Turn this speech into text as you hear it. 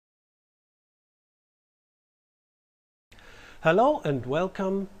Hello and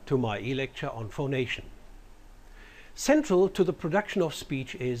welcome to my e-lecture on phonation. Central to the production of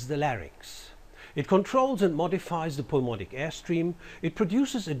speech is the larynx. It controls and modifies the pulmonic airstream, it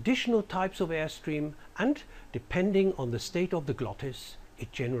produces additional types of airstream, and depending on the state of the glottis,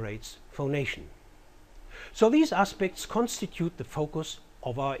 it generates phonation. So these aspects constitute the focus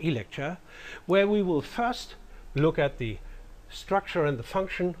of our e-lecture, where we will first look at the structure and the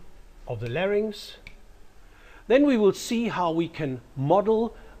function of the larynx. Then we will see how we can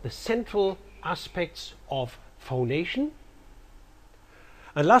model the central aspects of phonation.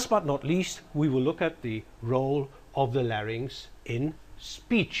 And last but not least, we will look at the role of the larynx in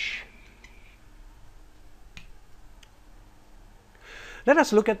speech. Let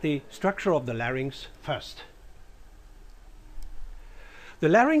us look at the structure of the larynx first. The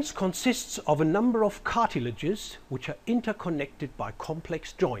larynx consists of a number of cartilages which are interconnected by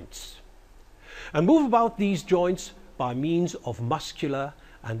complex joints and move about these joints by means of muscular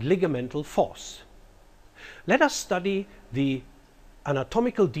and ligamental force. Let us study the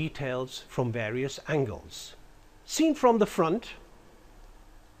anatomical details from various angles. Seen from the front,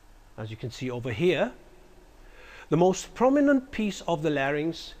 as you can see over here, the most prominent piece of the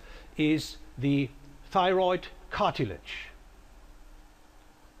larynx is the thyroid cartilage.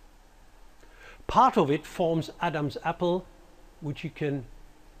 Part of it forms Adam's apple, which you can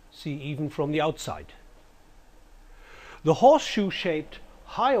see even from the outside. The horseshoe-shaped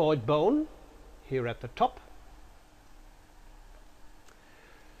hyoid bone, here at the top,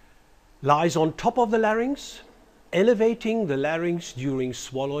 lies on top of the larynx, elevating the larynx during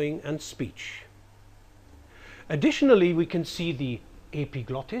swallowing and speech. Additionally, we can see the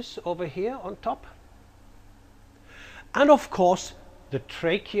epiglottis over here on top, and of course the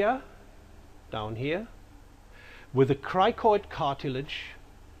trachea down here with the cricoid cartilage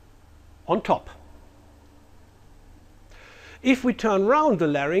on top. If we turn round the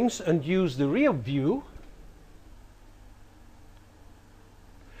larynx and use the rear view,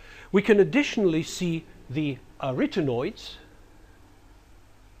 we can additionally see the arytenoids,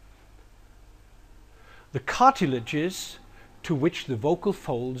 the cartilages to which the vocal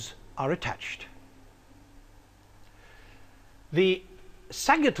folds are attached. The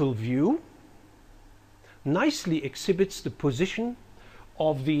sagittal view nicely exhibits the position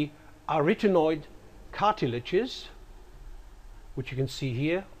of the arytenoid cartilages, which you can see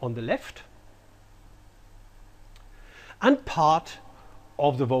here on the left, and part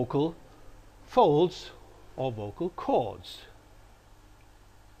of the vocal folds or vocal cords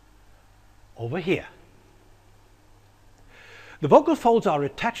over here. The vocal folds are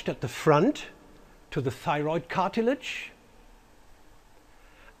attached at the front to the thyroid cartilage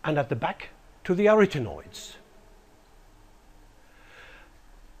and at the back to the arytenoids.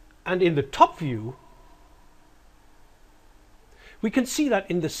 And in the top view, we can see that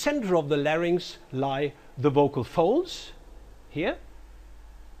in the center of the larynx lie the vocal folds here,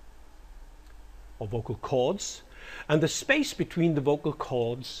 or vocal cords, and the space between the vocal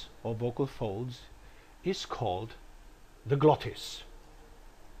cords or vocal folds is called the glottis.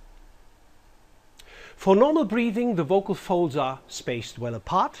 For normal breathing, the vocal folds are spaced well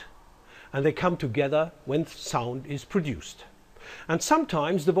apart, and they come together when sound is produced. And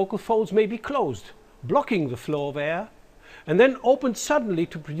sometimes the vocal folds may be closed, blocking the flow of air, and then opened suddenly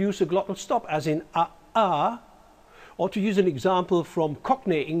to produce a glottal stop, as in ah, or to use an example from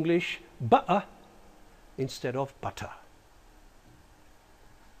Cockney English, butter instead of butter.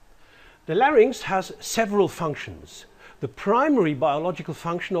 The larynx has several functions. The primary biological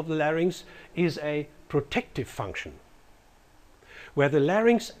function of the larynx is a protective function, where the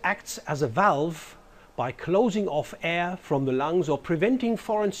larynx acts as a valve by closing off air from the lungs or preventing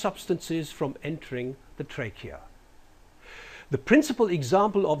foreign substances from entering the trachea. The principal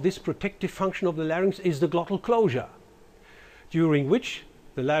example of this protective function of the larynx is the glottal closure, during which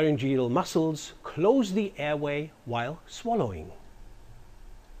the laryngeal muscles close the airway while swallowing.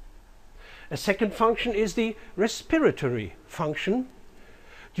 A second function is the respiratory function.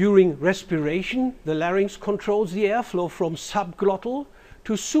 During respiration, the larynx controls the airflow from subglottal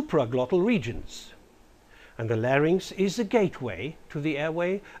to supraglottal regions. And the larynx is the gateway to the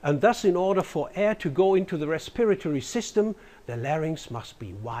airway, and thus in order for air to go into the respiratory system, the larynx must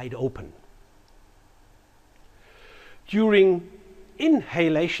be wide open. During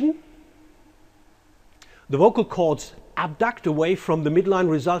inhalation, the vocal cords abduct away from the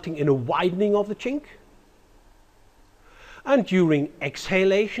midline, resulting in a widening of the chink. And during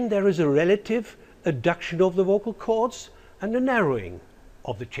exhalation, there is a relative adduction of the vocal cords and a narrowing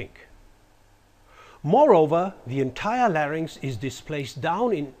of the chink. Moreover, the entire larynx is displaced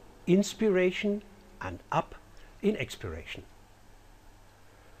down in inspiration and up in expiration.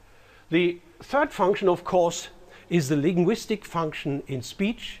 The third function, of course, is the linguistic function in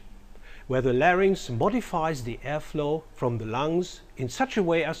speech, where the larynx modifies the airflow from the lungs in such a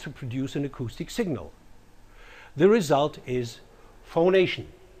way as to produce an acoustic signal. The result is phonation.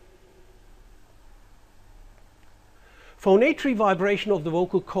 Phonatory vibration of the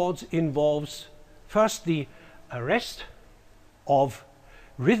vocal cords involves first the arrest of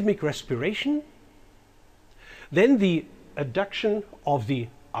rhythmic respiration, then the adduction of the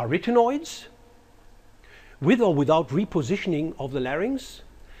arytenoids with or without repositioning of the larynx,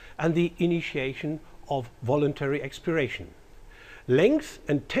 and the initiation of voluntary expiration. Length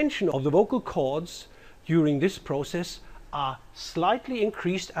and tension of the vocal cords during this process are slightly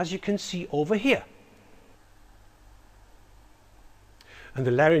increased, as you can see over here. And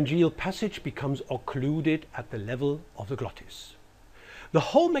the laryngeal passage becomes occluded at the level of the glottis. The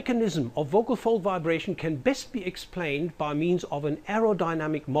whole mechanism of vocal fold vibration can best be explained by means of an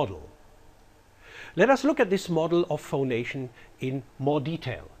aerodynamic model. Let us look at this model of phonation in more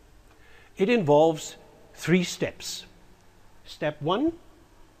detail. It involves 3 steps. Step 1,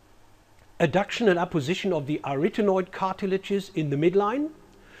 adduction and apposition of the arytenoid cartilages in the midline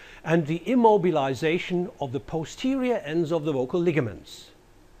and the immobilization of the posterior ends of the vocal ligaments.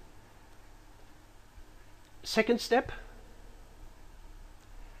 Second step,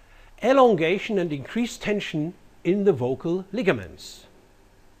 elongation and increased tension in the vocal ligaments.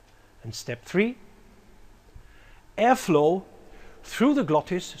 And step 3, airflow through the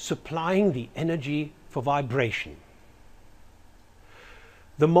glottis supplying the energy for vibration.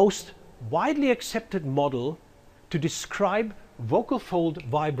 The most widely accepted model to describe vocal fold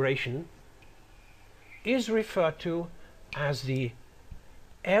vibration is referred to as the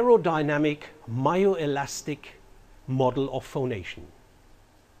aerodynamic-myoelastic model of phonation.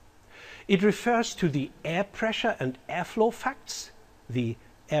 It refers to the air pressure and airflow facts, the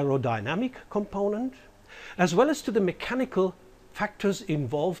aerodynamic component, as well as to the mechanical factors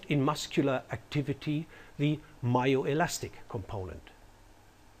involved in muscular activity, the myoelastic component.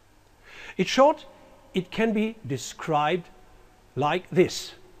 In short, it can be described like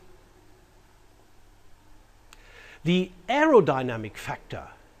this. The aerodynamic factor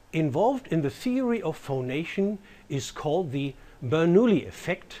involved in the theory of phonation is called the Bernoulli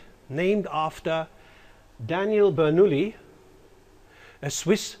effect, named after Daniel Bernoulli, a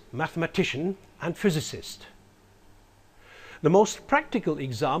Swiss mathematician and physicist. The most practical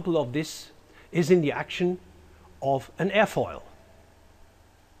example of this is in the action of an airfoil.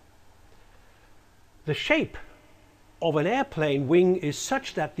 The shape of an airplane wing is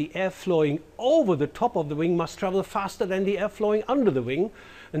such that the air flowing over the top of the wing must travel faster than the air flowing under the wing,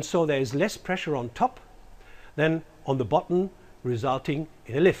 and so there is less pressure on top than on the bottom, resulting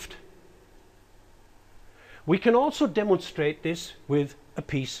in a lift. We can also demonstrate this with a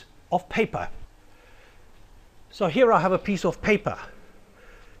piece of paper. So here I have a piece of paper.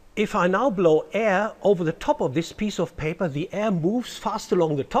 If I now blow air over the top of this piece of paper, the air moves fast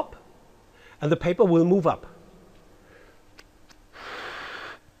along the top and the paper will move up.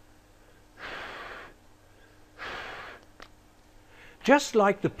 Just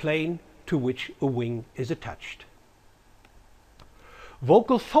like the plane to which a wing is attached.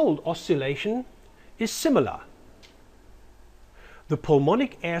 Vocal fold oscillation is similar. The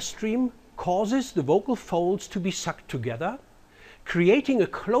pulmonic airstream causes the vocal folds to be sucked together, creating a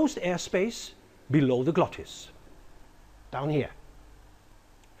closed airspace below the glottis, down here.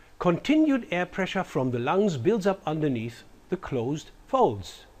 Continued air pressure from the lungs builds up underneath the closed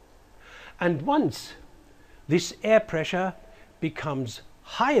folds. And once this air pressure becomes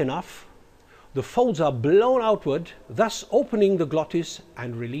high enough, the folds are blown outward, thus opening the glottis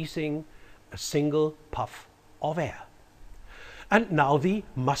and releasing a single puff of air. And now the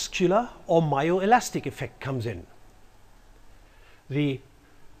muscular or myoelastic effect comes in. The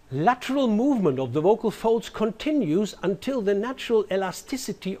lateral movement of the vocal folds continues until the natural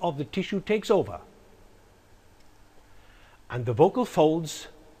elasticity of the tissue takes over. And the vocal folds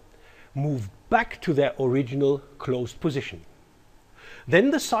move back to their original closed position.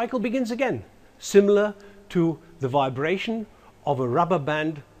 Then the cycle begins again, similar to the vibration of a rubber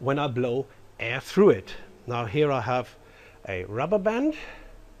band when I blow air through it. Now here I have a rubber band.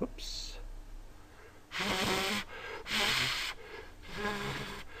 Oops.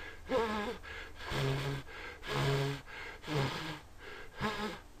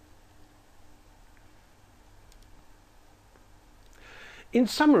 In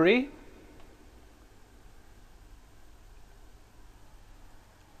summary,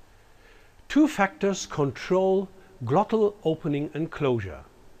 two factors control glottal opening and closure.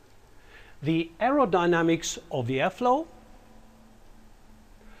 the aerodynamics of the airflow,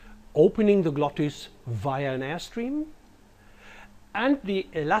 opening the glottis via an airstream, and the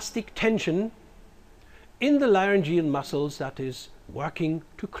elastic tension in the laryngeal muscles that is working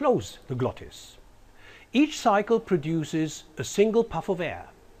to close the glottis. Each cycle produces a single puff of air.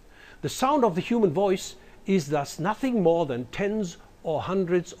 The sound of the human voice is thus nothing more than tens or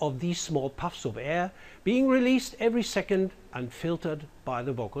hundreds of these small puffs of air being released every second and filtered by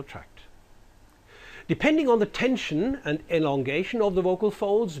the vocal tract. Depending on the tension and elongation of the vocal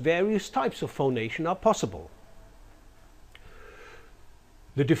folds, various types of phonation are possible.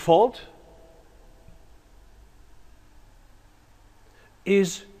 The default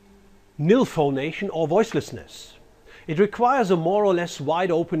is nil phonation or voicelessness. It requires a more or less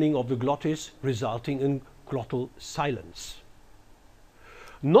wide opening of the glottis, resulting in glottal silence.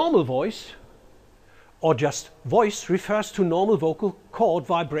 Normal voice, or just voice, refers to normal vocal cord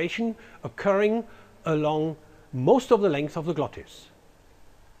vibration occurring along most of the length of the glottis.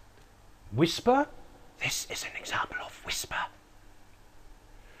 Whisper, this is an example of whisper,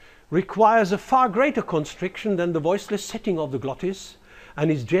 requires a far greater constriction than the voiceless setting of the glottis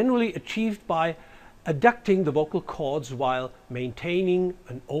and is generally achieved by adducting the vocal cords while maintaining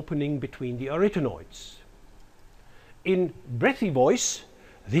an opening between the arytenoids. In breathy voice,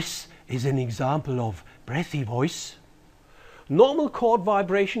 this is an example of breathy voice, normal cord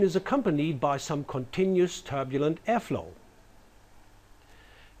vibration is accompanied by some continuous turbulent airflow.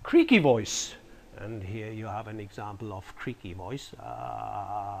 Creaky voice, and here you have an example of creaky voice.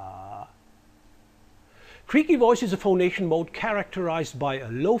 Creaky voice is a phonation mode characterized by a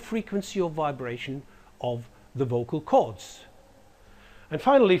low frequency of vibration of the vocal cords. And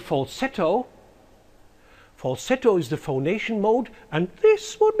finally, falsetto. Falsetto is the phonation mode, and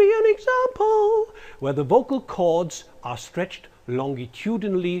this would be an example where the vocal cords are stretched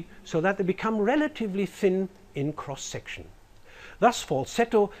longitudinally so that they become relatively thin in cross-section. Thus,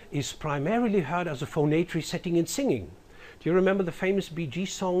 falsetto is primarily heard as a phonatory setting in singing. Do you remember the famous Bee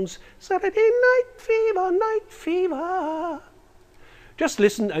Gees songs, Saturday Night Fever, Night Fever? Just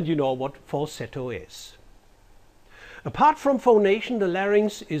listen and you know what falsetto is. Apart from phonation, the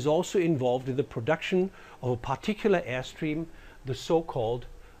larynx is also involved in the production of a particular airstream, the so-called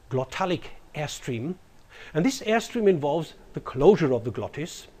glottalic airstream. And this airstream involves the closure of the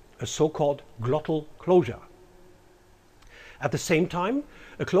glottis, a so-called glottal closure. At the same time,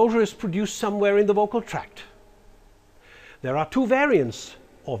 a closure is produced somewhere in the vocal tract. There are two variants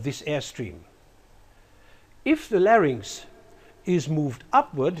of this airstream. If the larynx is moved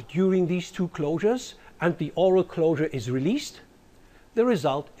upward during these two closures and the oral closure is released, the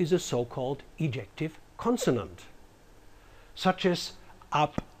result is a so-called ejective consonant, such as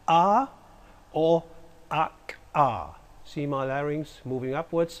up-ah or ak-ah. See my larynx moving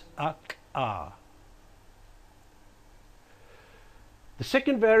upwards, ak-ah. The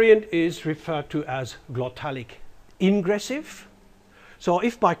second variant is referred to as glottalic ingressive. So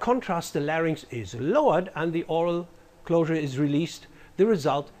if by contrast the larynx is lowered and the oral closure is released, the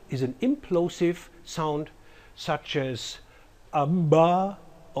result is an implosive sound such as abba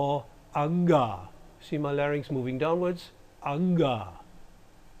or aga. See my larynx moving downwards, aga,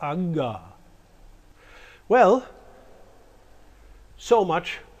 aga. Well, so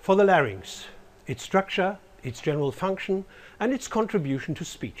much for the larynx, its structure, its general function, and its contribution to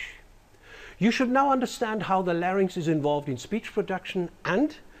speech. You should now understand how the larynx is involved in speech production,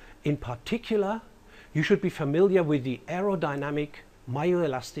 and, in particular, you should be familiar with the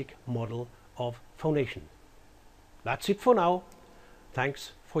aerodynamic-myoelastic model of phonation. That's it for now.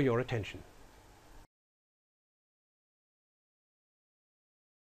 Thanks for your attention.